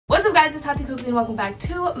What's up guys, it's Tati Cookie and welcome back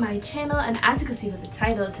to my channel. And as you can see with the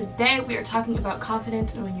title, today we are talking about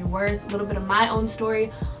confidence, knowing your worth, a little bit of my own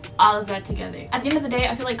story, all of that together. At the end of the day,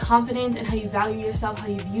 I feel like confidence and how you value yourself, how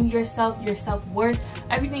you view yourself, your self-worth,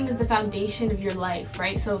 everything is the foundation of your life,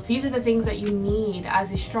 right? So these are the things that you need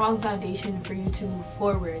as a strong foundation for you to move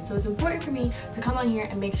forward. So it's important for me to come on here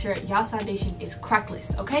and make sure y'all's foundation is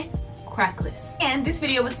crackless, okay? Crackless. And this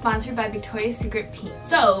video was sponsored by Victoria's Secret Pink.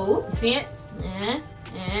 So, see it?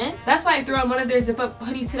 That's why I threw on one of their zip-up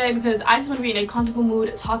hoodies today, because I just want to be in a comfortable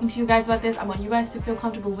mood talking to you guys about this. I want you guys to feel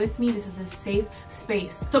comfortable with me. This is a safe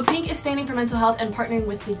space. So Pink is standing for mental health and partnering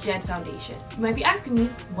with the JED Foundation. You might be asking me,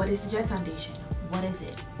 what is the JED Foundation? What is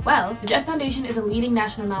it? Well, the JED Foundation is a leading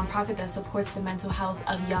national nonprofit that supports the mental health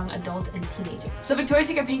of young adults and teenagers. So Victoria's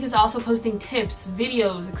Secret Pink is also posting tips,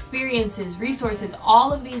 videos, experiences, resources,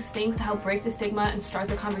 all of these things to help break the stigma and start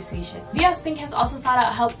the conversation. VS Pink has also sought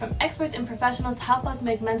out help from experts and professionals to help us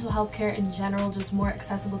make mental health care in general just more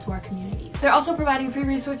accessible to our communities. They're also providing free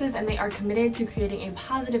resources, and they are committed to creating a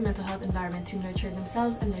positive mental health environment to nurture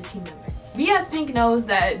themselves and their team members. VS Pink knows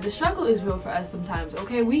that the struggle is real for us sometimes,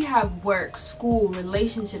 okay? We have work, school,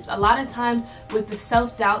 relationships. A lot of times with the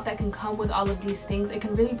self-doubt that can come with all of these things, it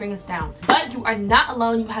can really bring us down. But you are not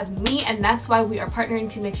alone. You have me, and that's why we are partnering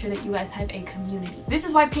to make sure that you guys have a community. This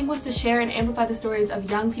is why Pink wants to share and amplify the stories of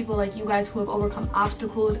young people like you guys who have overcome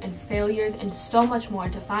obstacles and failures and so much more,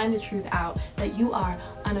 to find the truth out that you are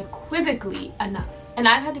unequivocally enough. And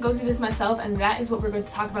I've had to go through this myself, and that is what we're going to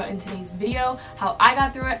talk about in today's video. How I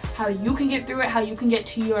got through it, how you can get through it, how you can get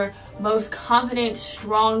to your most confident,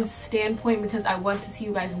 strong standpoint, because I want to see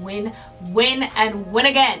you guys win, and win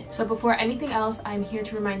again. So before anything else, I'm here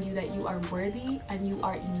to remind you that you are worthy and you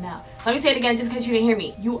are enough. Let me say it again just in case you didn't hear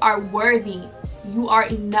me. You are worthy. You are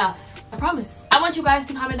enough. I promise. I want you guys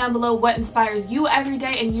to comment down below what inspires you every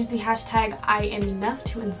day and use the hashtag #IamEnough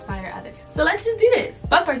to inspire others. So let's just do this.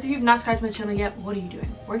 But first, if you've not subscribed to my channel yet, what are you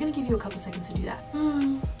doing? We're gonna give you a couple seconds to do that.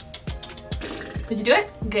 Did you do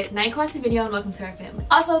it? Good. Now you can watch the video, and welcome to our family.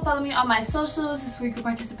 Also, follow me on my socials. This is where you can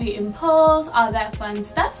participate in polls, all that fun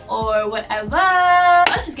stuff, or whatever.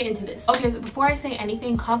 Let's just get into this. Okay, so before I say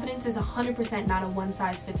anything, confidence is 100% not a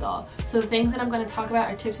one-size-fits-all. So the things that I'm going to talk about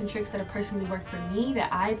are tips and tricks that have personally worked for me, that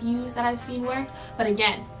I've used, that I've seen work. But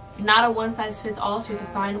again, it's not a one-size-fits-all, so you have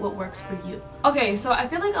to find what works for you. Okay, so I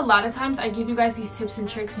feel like a lot of times I give you guys these tips and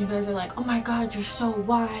tricks, and you guys are like, oh my god, you're so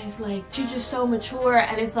wise, like, you're just so mature.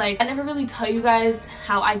 And it's like, I never really tell you guys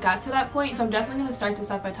how I got to that point. So I'm definitely going to start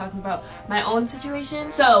this off by talking about my own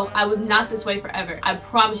situation. So I was not this way forever. I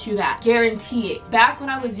promise you that. Guarantee it. Back when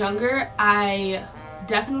I was younger, I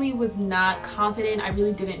definitely was not confident. I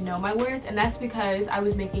really didn't know my worth, and that's because I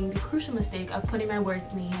was making the crucial mistake of putting my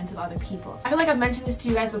worth in the hands of other people. I feel like I've mentioned this to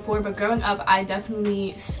you guys before, but growing up, I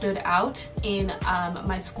definitely stood out in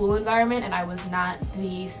my school environment, and I was not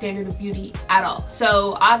the standard of beauty at all.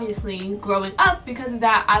 So obviously, growing up, because of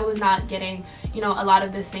that, I was not getting, you know, a lot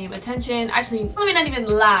of the same attention. Actually, let me not even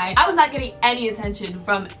lie. I was not getting any attention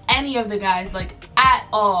from any of the guys, like, at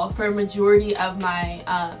all, for a majority of my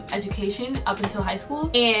education up until high school.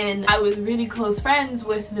 And I was really close friends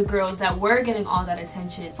with the girls that were getting all that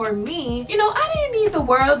attention. For me, you know, I didn't need the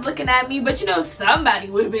world looking at me, but you know, somebody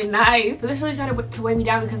would have been nice. So this really started to weigh me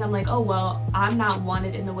down, because I'm like, oh well, I'm not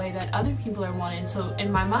wanted in the way that other people are wanted. So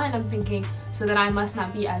in my mind, I'm thinking, so that I must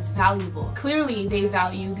not be as valuable. Clearly, they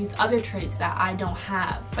value these other traits that I don't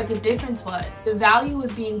have. But the difference was, the value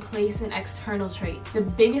was being placed in external traits. The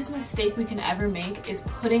biggest mistake we can ever make is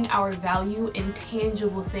putting our value in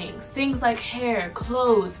tangible things. Things like hair,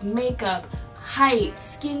 clothes, makeup, height,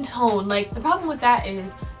 skin tone. Like, the problem with that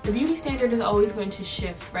is the beauty standard is always going to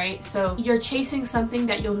shift, right? So you're chasing something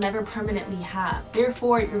that you'll never permanently have.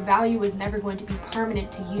 Therefore, your value is never going to be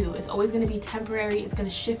permanent to you. It's always going to be temporary. It's going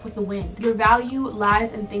to shift with the wind. Your value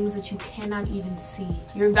lies in things that you cannot even see.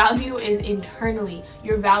 Your value is internally.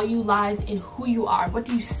 Your value lies in who you are. What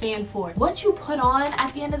do you stand for? What you put on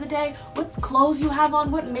at the end of the day, what clothes you have on,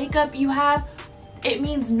 what makeup you have, it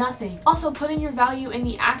means nothing. Also, putting your value in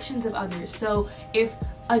the actions of others. So if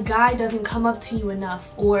a guy doesn't come up to you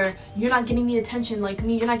enough, or you're not getting the attention like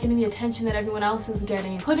me, you're not getting the attention that everyone else is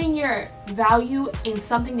getting, putting your value in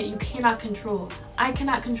something that you cannot control. I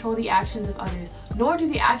cannot control the actions of others, nor do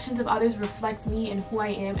the actions of others reflect me and who I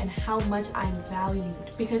am and how much I'm valued.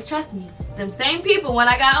 Because trust me, them same people when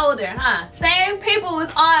I got older, same people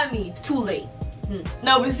was on me. It's too late.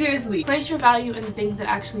 No, but seriously, place your value in the things that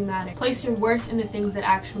actually matter. Place your worth in the things that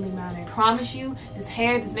actually matter. I promise you, this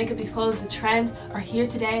hair, this makeup, these clothes, the trends are here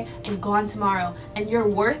today and gone tomorrow. And your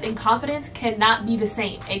worth and confidence cannot be the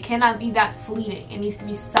same. It cannot be that fleeting. It needs to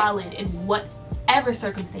be solid in what whatever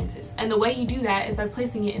circumstances. And the way you do that is by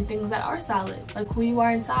placing it in things that are solid, like who you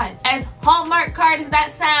are inside. As Hallmark card as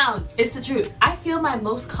that sounds, it's the truth. I feel my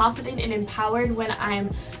most confident and empowered when I'm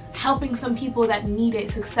helping some people that need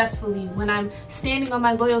it successfully, when I'm standing on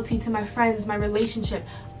my loyalty to my friends, my relationship.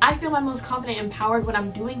 I feel my most confident and empowered when I'm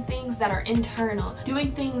doing things that are internal,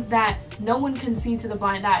 doing things that no one can see to the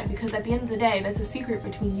blind eye, because at the end of the day, that's a secret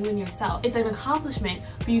between you and yourself. It's an accomplishment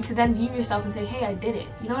for you to then view yourself and say, hey, I did it.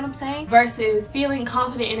 You know what I'm saying? Versus feeling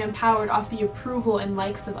confident and empowered off the approval and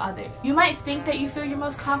likes of others. You might think that you feel your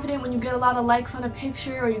most confident when you get a lot of likes on a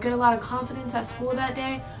picture or you get a lot of confidence at school that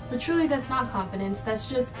day, but truly that's not confidence. That's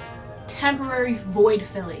just temporary void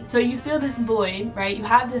filling. So you feel this void, right? You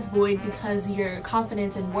have this void because your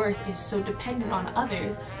confidence and worth is so dependent on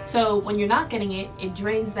others. So when you're not getting it, it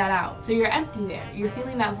drains that out. So you're empty there. You're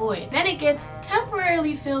feeling that void. Then it gets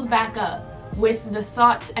temporarily filled back up with the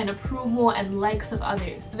thoughts and approval and likes of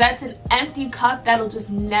others. That's an empty cup that'll just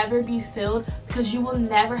never be filled, because you will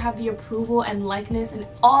never have the approval and likeness and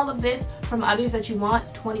all of this from others that you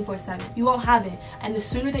want 24/7. You won't have it. And the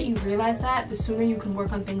sooner that you realize that, the sooner you can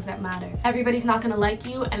work on things that matter. Everybody's not gonna like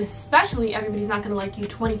you, and especially everybody's not gonna like you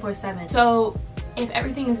 24/7. So if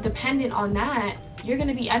everything is dependent on that, you're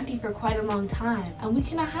gonna be empty for quite a long time, and we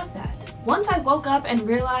cannot have that. Once I woke up and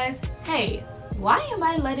realized, hey, why am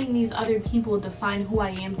I letting these other people define who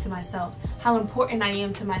I am to myself, how important I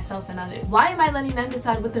am to myself and others? Why am I letting them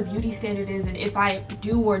decide what the beauty standard is and if I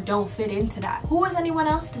do or don't fit into that? Who is anyone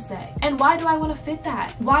else to say? And why do I want to fit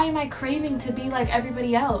that? Why am I craving to be like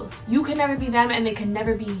everybody else? You can never be them and they can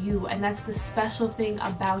never be you, and that's the special thing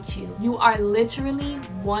about you. You are literally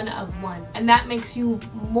one of one, and that makes you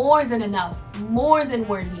more than enough, more than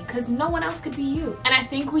worthy, because no one else could be you. And I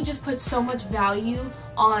think we just put so much value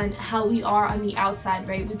on how we are on the outside,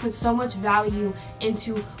 right? We put so much value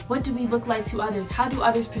into what do we look like to others? How do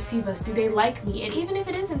others perceive us? Do they like me? And even if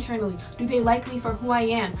it is internally, do they like me for who I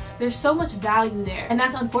am? There's so much value there, and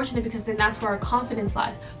that's unfortunate, because then that's where our confidence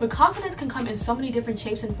lies. But confidence can come in so many different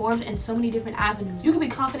shapes and forms and so many different avenues. You can be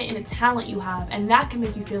confident in a talent you have, and that can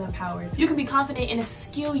make you feel empowered. You can be confident in a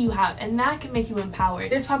skill you have, and that can make you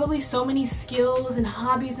empowered. There's probably so many skills and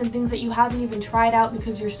hobbies and things that you haven't even tried out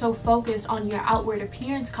because you're so focused on your outward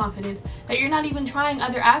appearance confidence that you're not even trying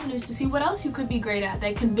other avenues to see what else you could be great at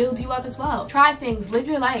that can build you up as well. Try things, live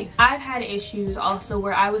your life. I've had issues also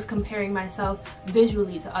where I was comparing myself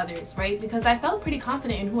visually to others, right? Because I felt pretty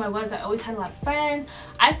confident in who I was. I always had a lot of friends.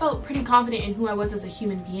 I felt pretty confident in who I was as a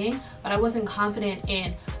human being, but I wasn't confident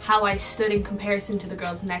in how I stood in comparison to the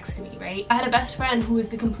girls next to me, right? I had a best friend who was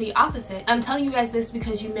the complete opposite. I'm telling you guys this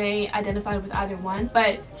because you may identify with either one,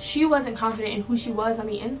 but she wasn't confident in who she was on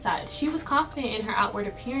the inside. She was confident in her outward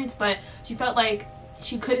appearance, but she felt like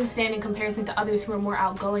she couldn't stand in comparison to others who were more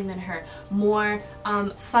outgoing than her, more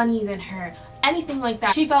funny than her, anything like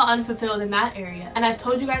that. She felt unfulfilled in that area. And I've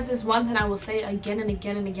told you guys this once, and I will say it again and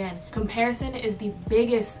again and again. Comparison is the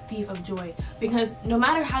biggest thief of joy, because no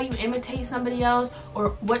matter how you imitate somebody else,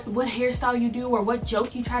 or what hairstyle you do, or what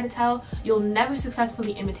joke you try to tell, you'll never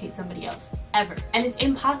successfully imitate somebody else, ever. And it's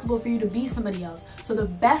impossible for you to be somebody else. So the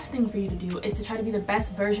best thing for you to do is to try to be the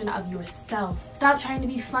best version of yourself. Stop trying to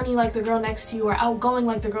be funny like the girl next to you, or outgoing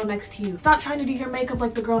like the girl next to you. Stop trying to do your makeup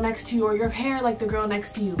like the girl next to you, or your hair like the girl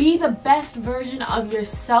next to you. Be the best version of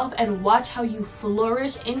yourself and watch how you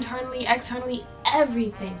flourish internally, externally,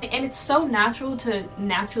 everything. And it's so natural to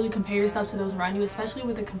naturally compare yourself to those around you, especially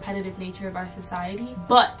with the competitive nature of our society.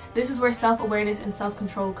 But this is where self-awareness and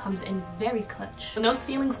self-control comes in very clutch. When those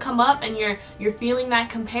feelings come up and you're feeling that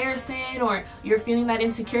comparison, or you're feeling that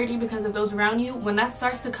insecurity because of those around you, when that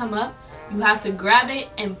starts to come up, you have to grab it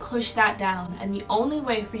and push that down. And the only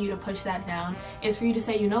way for you to push that down is for you to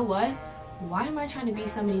say, you know what? Why am I trying to be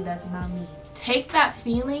somebody that's not me? Take that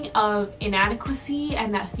feeling of inadequacy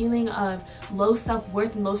and that feeling of low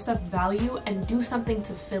self-worth and low self-value and do something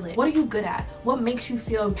to fill it. What are you good at? What makes you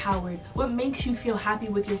feel empowered? What makes you feel happy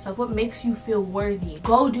with yourself? What makes you feel worthy?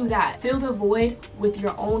 Go do that. Fill the void with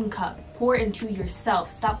your own cup. Pour into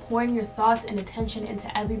yourself. Stop pouring your thoughts and attention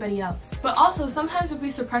into everybody else. But also, sometimes if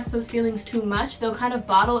we suppress those feelings too much, they'll kind of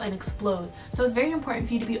bottle and explode. So it's very important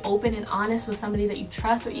for you to be open and honest with somebody that you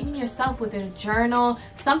trust, or even yourself, with a journal,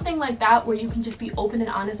 something like that, where you can just be open and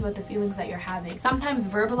honest about the feelings that you're having. Sometimes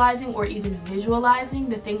verbalizing or even visualizing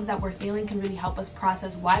the things that we're feeling can really help us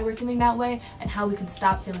process why we're feeling that way and how we can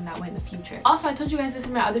stop feeling that way in the future. Also, I told you guys this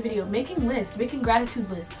in my other video, making lists, making gratitude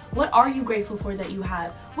lists. What are you grateful for that you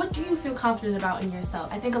have? What do you feel confident about in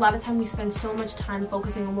yourself? I think a lot of time we spend so much time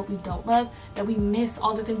focusing on what we don't love that we miss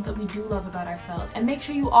all the things that we do love about ourselves. And make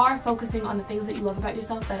sure you are focusing on the things that you love about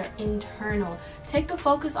yourself that are internal. Take the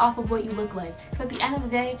focus off of what you look like, because at the end of the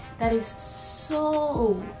day, that is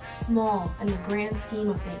so small in the grand scheme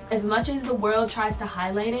of things. As much as the world tries to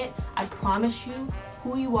highlight it, I promise you,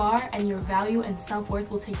 who you are and your value and self-worth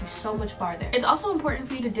will take you so much farther. It's also important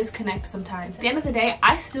for you to disconnect sometimes. At the end of the day,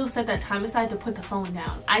 I still set that time aside to put the phone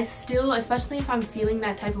down. I still, especially if I'm feeling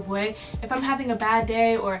that type of way, if I'm having a bad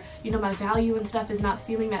day or, you know, my value and stuff is not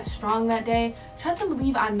feeling that strong that day, trust and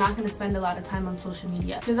believe I'm not going to spend a lot of time on social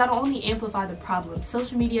media, because that'll only amplify the problem.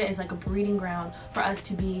 Social media is like a breeding ground for us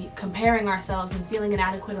to be comparing ourselves and feeling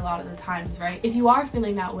inadequate a lot of the times, right? If you are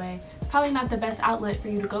feeling that way, it's probably not the best outlet for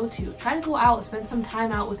you to go to. Try to go out, spend some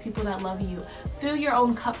time out with people that love you. Fill your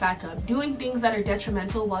own cup back up. Doing things that are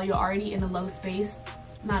detrimental while you're already in a low space,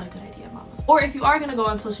 not a good idea, mama. Or if you are gonna go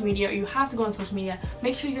on social media, or you have to go on social media,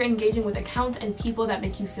 make sure you're engaging with accounts and people that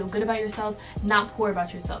make you feel good about yourself, not poor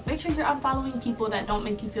about yourself. Make sure you're unfollowing people that don't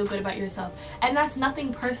make you feel good about yourself. And that's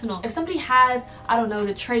nothing personal. If somebody has, I don't know,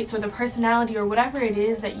 the traits or the personality or whatever it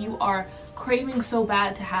is that you are craving so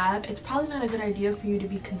bad to have, it's probably not a good idea for you to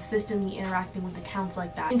be consistently interacting with accounts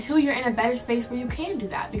like that until you're in a better space where you can do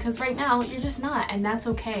that, because right now you're just not, and that's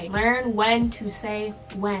okay. Learn when to say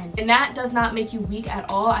when, and that does not make you weak at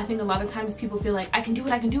all. I think a lot of times people feel like I can do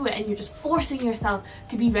it, and you're just forcing yourself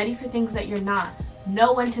to be ready for things that you're not.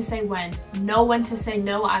 Know when to say when. Know when to say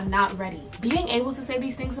no, I'm not ready. Being able to say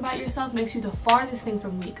these things about yourself makes you the farthest thing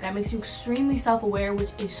from weak. That makes you extremely self-aware,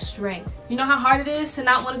 which is strength. You know how hard it is to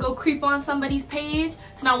not want to go creep on somebody's page,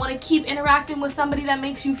 to not want to keep interacting with somebody that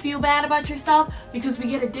makes you feel bad about yourself, because we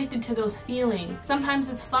get addicted to those feelings. Sometimes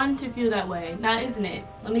it's fun to feel that way, now isn't it?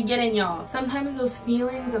 Let me get in, y'all. Sometimes those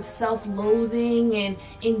feelings of self-loathing and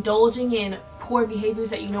indulging in poor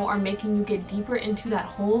behaviors that you know are making you get deeper into that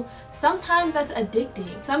hole, sometimes that's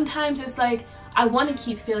addicting. Sometimes it's like, I want to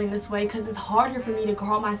keep feeling this way because it's harder for me to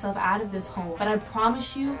crawl myself out of this hole. But I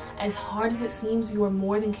promise you, as hard as it seems, you are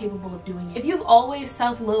more than capable of doing it. If you've always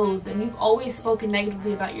self-loathed and you've always spoken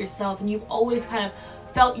negatively about yourself and you've always kind of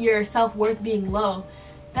felt your self-worth being low,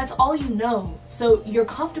 that's all you know, so you're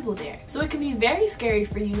comfortable there. So it can be very scary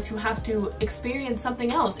for you to have to experience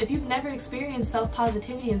something else. If you've never experienced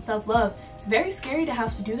self-positivity and self-love, it's very scary to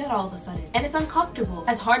have to do that all of a sudden. And it's uncomfortable.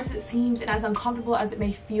 As hard as it seems and as uncomfortable as it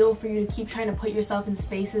may feel for you to keep trying to put yourself in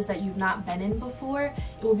spaces that you've not been in before,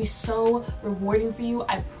 it will be so rewarding for you.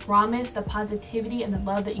 I promise the positivity and the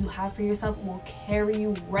love that you have for yourself will carry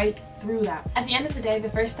you right through that. At the end of the day, the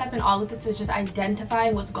first step in all of this is just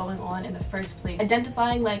identifying what's going on in the first place.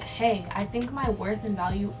 Identifying like, hey, I think my worth and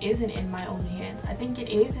value isn't in my own hands. I think it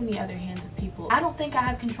is in the other hands of people. I don't think I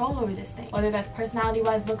have control over this thing, whether that's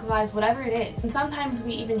personality-wise, look-wise, whatever it is. And sometimes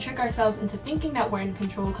we even trick ourselves into thinking that we're in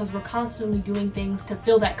control because we're constantly doing things to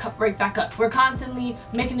fill that cup right back up. We're constantly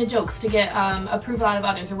making the jokes to get approval out of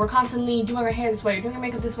others, or we're constantly doing our hair this way, or doing our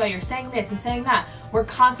makeup this way, or saying this and saying that. We're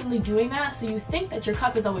constantly doing that, so you think that your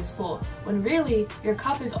cup is always full, when really your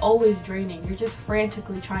cup is always draining. You're just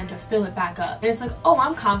frantically trying to fill it back up. And it's like, oh,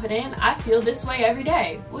 I'm confident, I feel this way every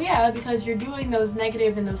day. Well, yeah, because you're doing those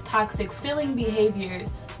negative and those toxic filling behaviors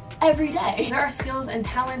every day. There are skills and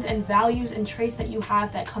talents and values and traits that you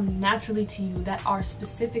have that come naturally to you, that are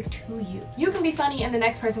specific to you. You can be funny and the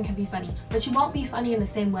next person can be funny, but you won't be funny in the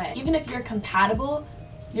same way. Even if you're compatible,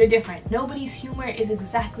 you're different. Nobody's humor is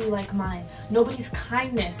exactly like mine. Nobody's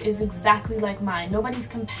kindness is exactly like mine. Nobody's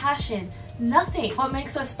compassion, nothing. What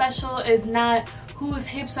makes us special is not whose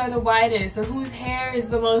hips are the widest, or whose hair is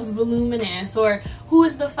the most voluminous, or who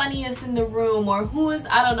is the funniest in the room, or who is,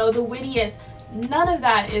 I don't know, the wittiest. None of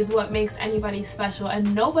that is what makes anybody special,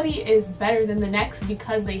 and nobody is better than the next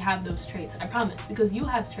because they have those traits. I promise, because you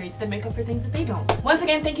have traits that make up for things that they don't. Once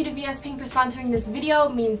again, thank you to VS Pink for sponsoring this video.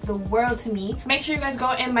 It means the world to me. Make sure you guys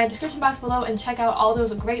go in my description box below and check out all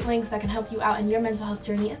those great links that can help you out in your mental health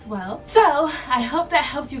journey as well. So I hope that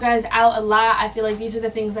helped you guys out a lot. I feel like these are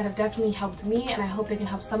the things that have definitely helped me, and I hope they can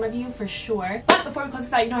help some of you for sure. But before we close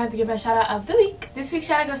this out, you don't have to give a shout out of the week. This week's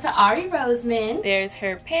shout out goes to Ari Roseman. There's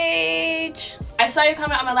her page. I saw your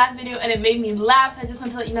comment on my last video and it made me laugh, so I just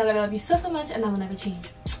want to let you know that I love you so much, and that will never change.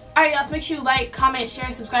 Alright y'all, so make sure you like, comment,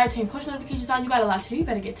 share, subscribe, turn push notifications on. You got a lot to do, you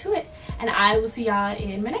better get to it. And I will see y'all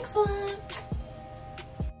in my next one.